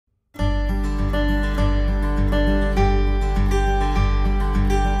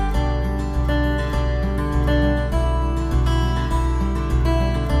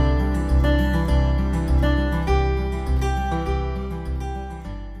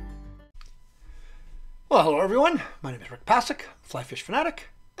Well, hello everyone. My name is Rick Passek, FlyFish Fanatic,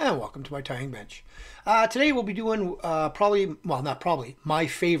 and welcome to my tying bench. Today we'll be doing my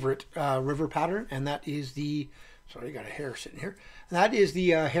favorite river pattern, and that is the, sorry, I got a hare sitting here, and that is the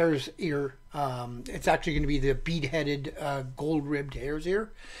hare's ear. It's actually going to be the bead-headed, gold-ribbed hare's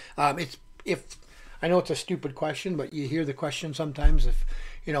ear. I know it's a stupid question, but you hear the question sometimes. If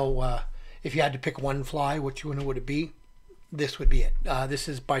if you had to pick one fly, which one would it be? This would be it. This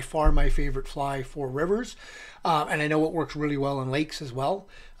is by far my favorite fly for rivers, and I know it works really well in lakes as well.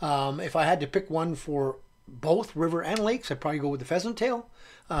 If I had to pick one for both river and lakes, I'd probably go with the pheasant tail.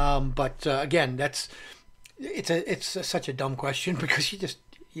 Again, it's such a dumb question because you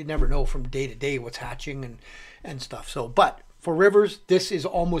never know from day to day what's hatching and stuff. So, but for rivers, this is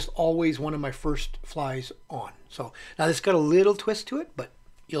almost always one of my first flies on. So now this got a little twist to it, but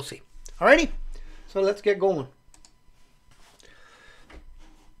you'll see. Alrighty, so let's get going.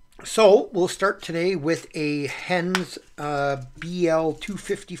 So we'll start today with a Hends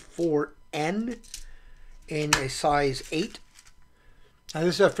BL254N in a size 8. Now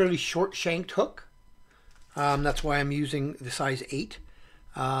this is a fairly short shanked hook. That's why I'm using the size 8.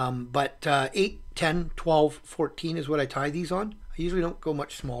 8, 10, 12, 14 is what I tie these on. I usually don't go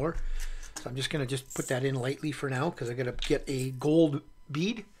much smaller. So I'm just going to put that in lightly for now because I got to get a gold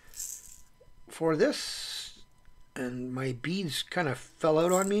bead for this. And my beads kind of fell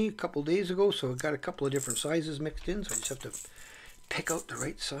out on me a couple days ago, so I've got a couple of different sizes mixed in, so I just have to pick out the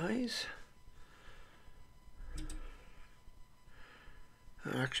right size.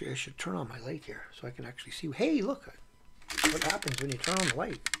 Actually, I should turn on my light here so I can actually see. Hey, look what happens when you turn on the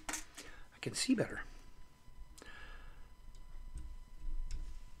light. I can see better.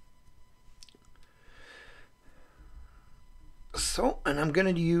 So, and I'm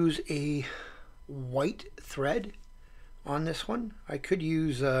going to use a white thread on this one. I could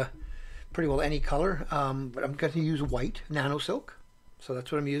use pretty well any color, but I'm going to use white NanoSilk. So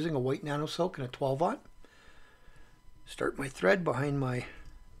that's what I'm using, a white NanoSilk and a 12-aught. Start my thread behind my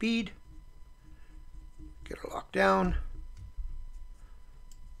bead. Get her locked down.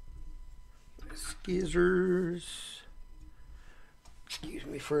 Scissors. Excuse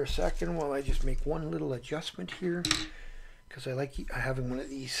me for a second while I just make one little adjustment here, because I like having one of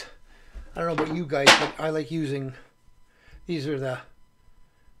these. I don't know about you guys, but I like using, these are the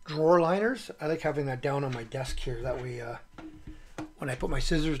drawer liners. I like having that down on my desk here. That way, when I put my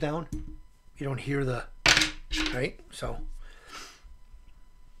scissors down, you don't hear the, right? So,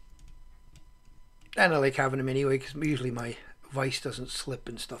 and I like having them anyway, because usually my vise doesn't slip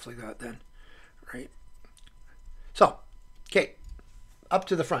and stuff like that then, right? So, okay, up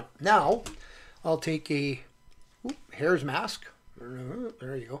to the front. Now, I'll take a hare's mask.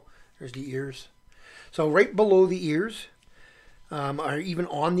 There you go. There's the ears. So right below the ears, or even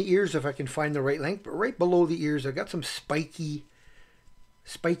on the ears if I can find the right length, but right below the ears I've got some spiky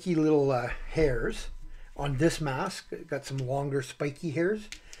little hairs on this mask. I've got some longer spiky hairs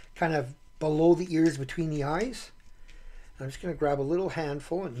kind of below the ears between the eyes. I'm just going to grab a little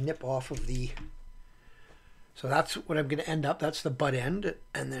handful and nip off of the, so that's what I'm going to end up. That's the butt end,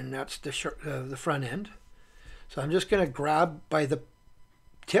 and then that's the front end. So I'm just going to grab by the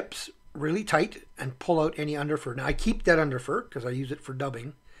tips really tight and pull out any underfur. Now I keep that underfur because I use it for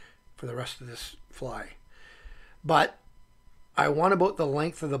dubbing for the rest of this fly. But I want about the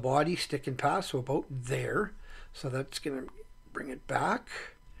length of the body sticking past, so about there. So that's going to bring it back.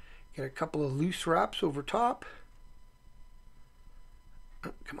 Get a couple of loose wraps over top.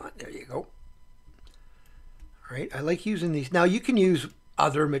 Oh, come on, there you go. All right, I like using these. Now you can use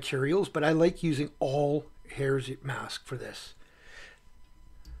other materials, but I like using all hare's mask for this.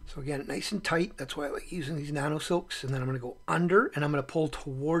 So again, nice and tight. That's why I like using these NanoSilks. And then I'm going to go under and I'm going to pull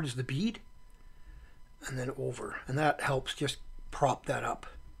towards the bead and then over. And that helps just prop that up.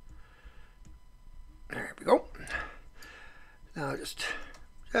 There we go. Now just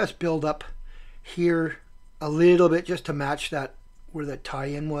build up here a little bit just to match that where that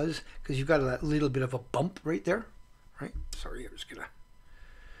tie-in was, because you've got that little bit of a bump right there. Right? Sorry, I was going to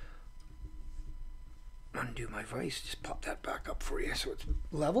undo my vise, just pop that back up for you so it's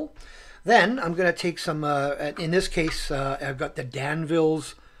level. Then I'm going to take some, in this case, I've got the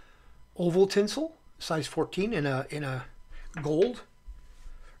Danville's oval tinsel, size 14 in a gold.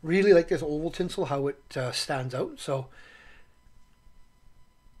 Really like this oval tinsel, how it stands out. So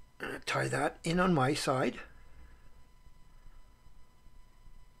I'm going to tie that in on my side.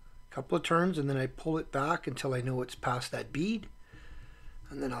 A couple of turns, and then I pull it back until I know it's past that bead.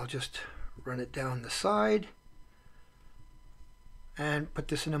 And then I'll just run it down the side and put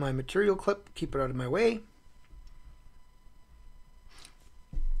this into my material clip, keep it out of my way.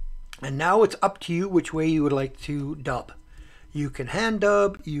 And now it's up to you which way you would like to dub. You can hand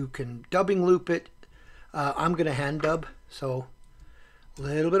dub, you can dubbing loop it. I'm going to hand dub, so a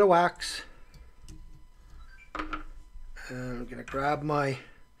little bit of wax. And I'm going to grab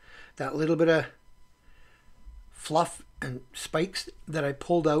that little bit of fluff and spikes that I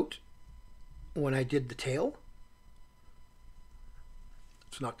pulled out when I did the tail.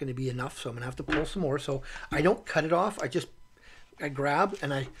 It's not going to be enough, so I'm going to have to pull some more. So I don't cut it off. I grab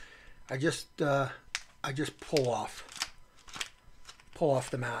and I just pull off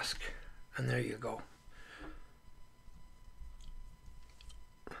the mask, and there you go.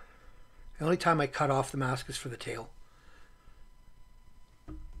 The only time I cut off the mask is for the tail.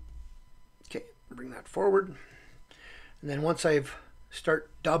 Okay, bring that forward. And then once I've start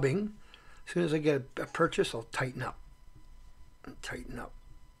dubbing, as soon as I get a purchase, I'll tighten up. And tighten up.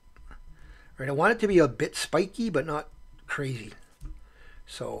 Right, I want it to be a bit spiky, but not crazy.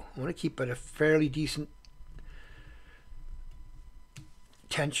 So I want to keep it a fairly decent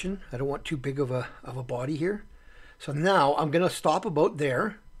tension. I don't want too big of a body here. So now I'm going to stop about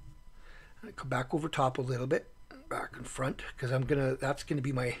there. Come back over top a little bit, back and front, because that's gonna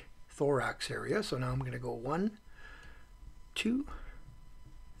be my thorax area. So now I'm gonna go 1, 2,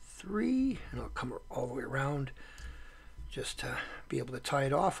 3, and I'll come all the way around just to be able to tie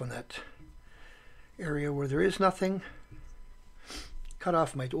it off on that area where there is nothing. Cut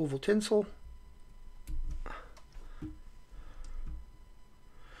off my oval tinsel.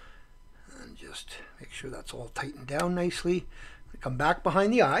 And just make sure that's all tightened down nicely. Come back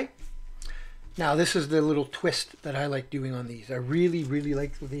behind the eye. Now this is the little twist that I like doing on these. I really, really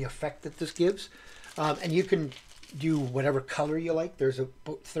like the effect that this gives. And you can do whatever color you like. There's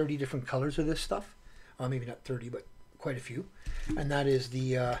about 30 different colors of this stuff. Maybe not 30, but quite a few. And that is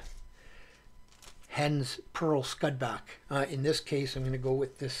the Hens Pearl Scudback. In this case, I'm going to go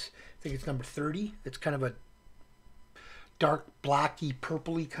with this, I think it's number 30. It's kind of a dark blacky,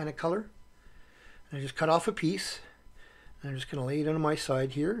 purpley kind of color. And I just cut off a piece. I'm just going to lay it on my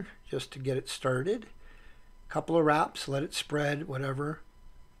side here just to get it started. A couple of wraps, let it spread, whatever.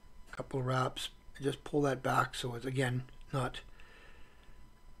 A couple of wraps, and just pull that back so it's, again, not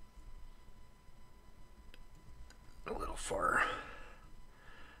a little far.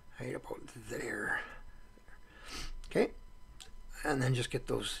 Right about there. Okay, and then just get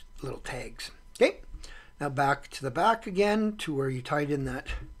those little tags. Okay, now back to the back again to where you tied in that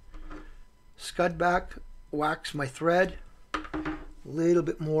Scudback. Wax my thread a little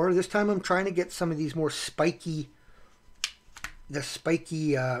bit more. This time I'm trying to get some of these more spiky,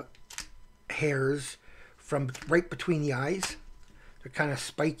 hairs from right between the eyes. They're kind of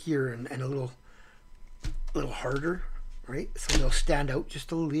spikier and a little harder, right? So they'll stand out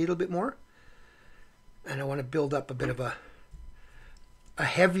just a little bit more. And I want to build up a bit of a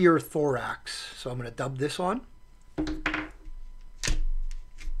heavier thorax. So I'm going to dub this on.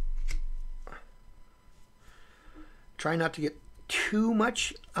 Try not to get too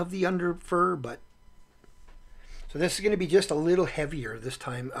much of the under fur, but so this is going to be just a little heavier this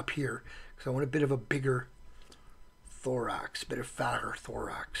time up here because I want a bit of a bigger thorax, a bit of fatter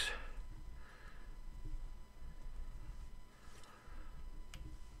thorax.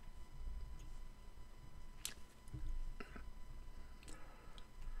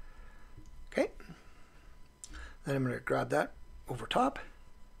 Okay, then I'm going to grab that over top.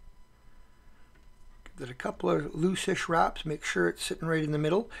 Give it a couple of loose-ish wraps. Make sure it's sitting right in the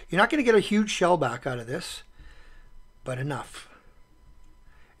middle. You're not going to get a huge shellback out of this, but enough.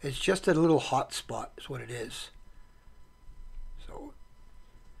 It's just a little hot spot is what it is. So,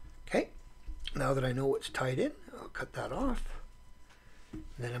 okay. Now that I know what's tied in, I'll cut that off. And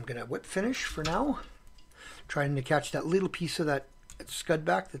then I'm going to whip finish for now. Trying to catch that little piece of that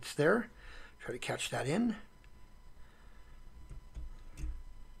Scudback that's there. Try to catch that in.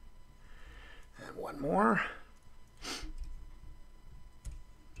 And one more.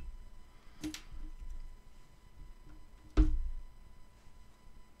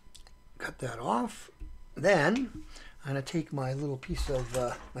 Cut that off. Then I'm going to take my little piece of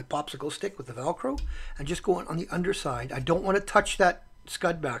my popsicle stick with the Velcro and just go on the underside. I don't want to touch that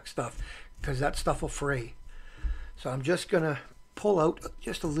Scudback stuff because that stuff will fray. So I'm just going to pull out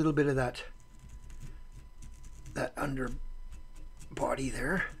just a little bit of that under body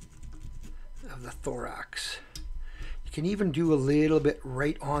there of the thorax. You can even do a little bit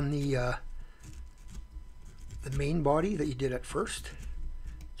right on the main body that you did at first,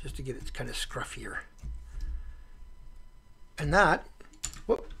 just to get it kind of scruffier. And that,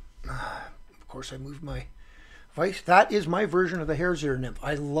 whoop, of course I moved my vise. That is my version of the Hare's ear nymph.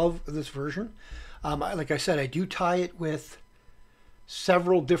 I love this version. Like I said, I do tie it with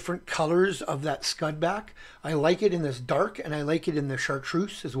several different colors of that Scudback. I like it in this dark, and I like it in the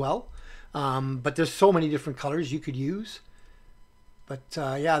chartreuse as well. But there's so many different colors you could use.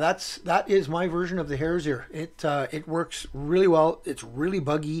 But yeah, that is my version of the Hares here. It works really well. It's really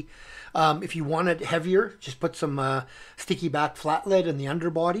buggy. If you want it heavier, just put some sticky back flat lead in the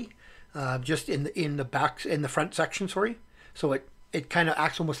underbody, just in the front section. Sorry, so it kind of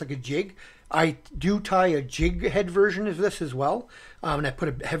acts almost like a jig. I do tie a jig head version of this as well, and I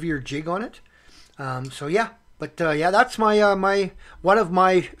put a heavier jig on it. So yeah, but yeah, that's my one of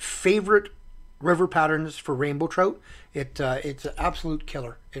my favorite river patterns for rainbow trout. It's an absolute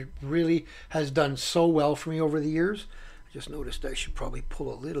killer. It really has done so well for me over the years. I just noticed I should probably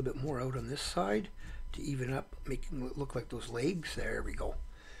pull a little bit more out on this side to even up, making it look like those legs. There we go.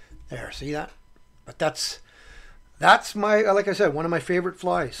 There, see that? But that's my, like I said, one of my favorite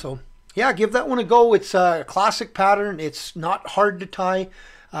flies. So yeah, give that one a go. It's a classic pattern. It's not hard to tie.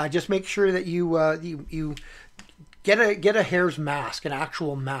 Just make sure that you get a Hares mask, an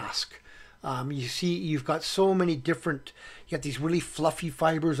actual mask. You see, you've got so many different. You got these really fluffy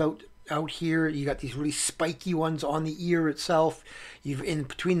fibers out here. You got these really spiky ones on the ear itself. You've in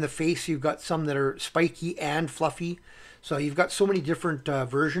between the face. You've got some that are spiky and fluffy. So you've got so many different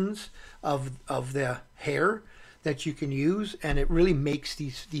versions of the Hare that you can use, and it really makes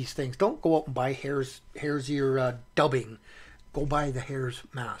these things. Don't go out and buy Hares ear dubbing. Go buy the Hares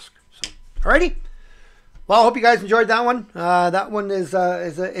mask. So, alrighty. Well, I hope you guys enjoyed that one. That one is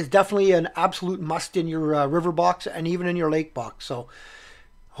definitely an absolute must in your river box and even in your lake box. So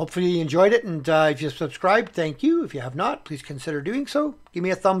hopefully you enjoyed it, and if you subscribed, thank you. If you have not, please consider doing so. Give me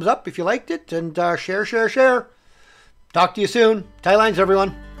a thumbs up if you liked it, and share. Talk to you soon. Tie lines,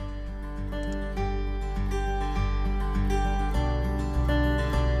 everyone.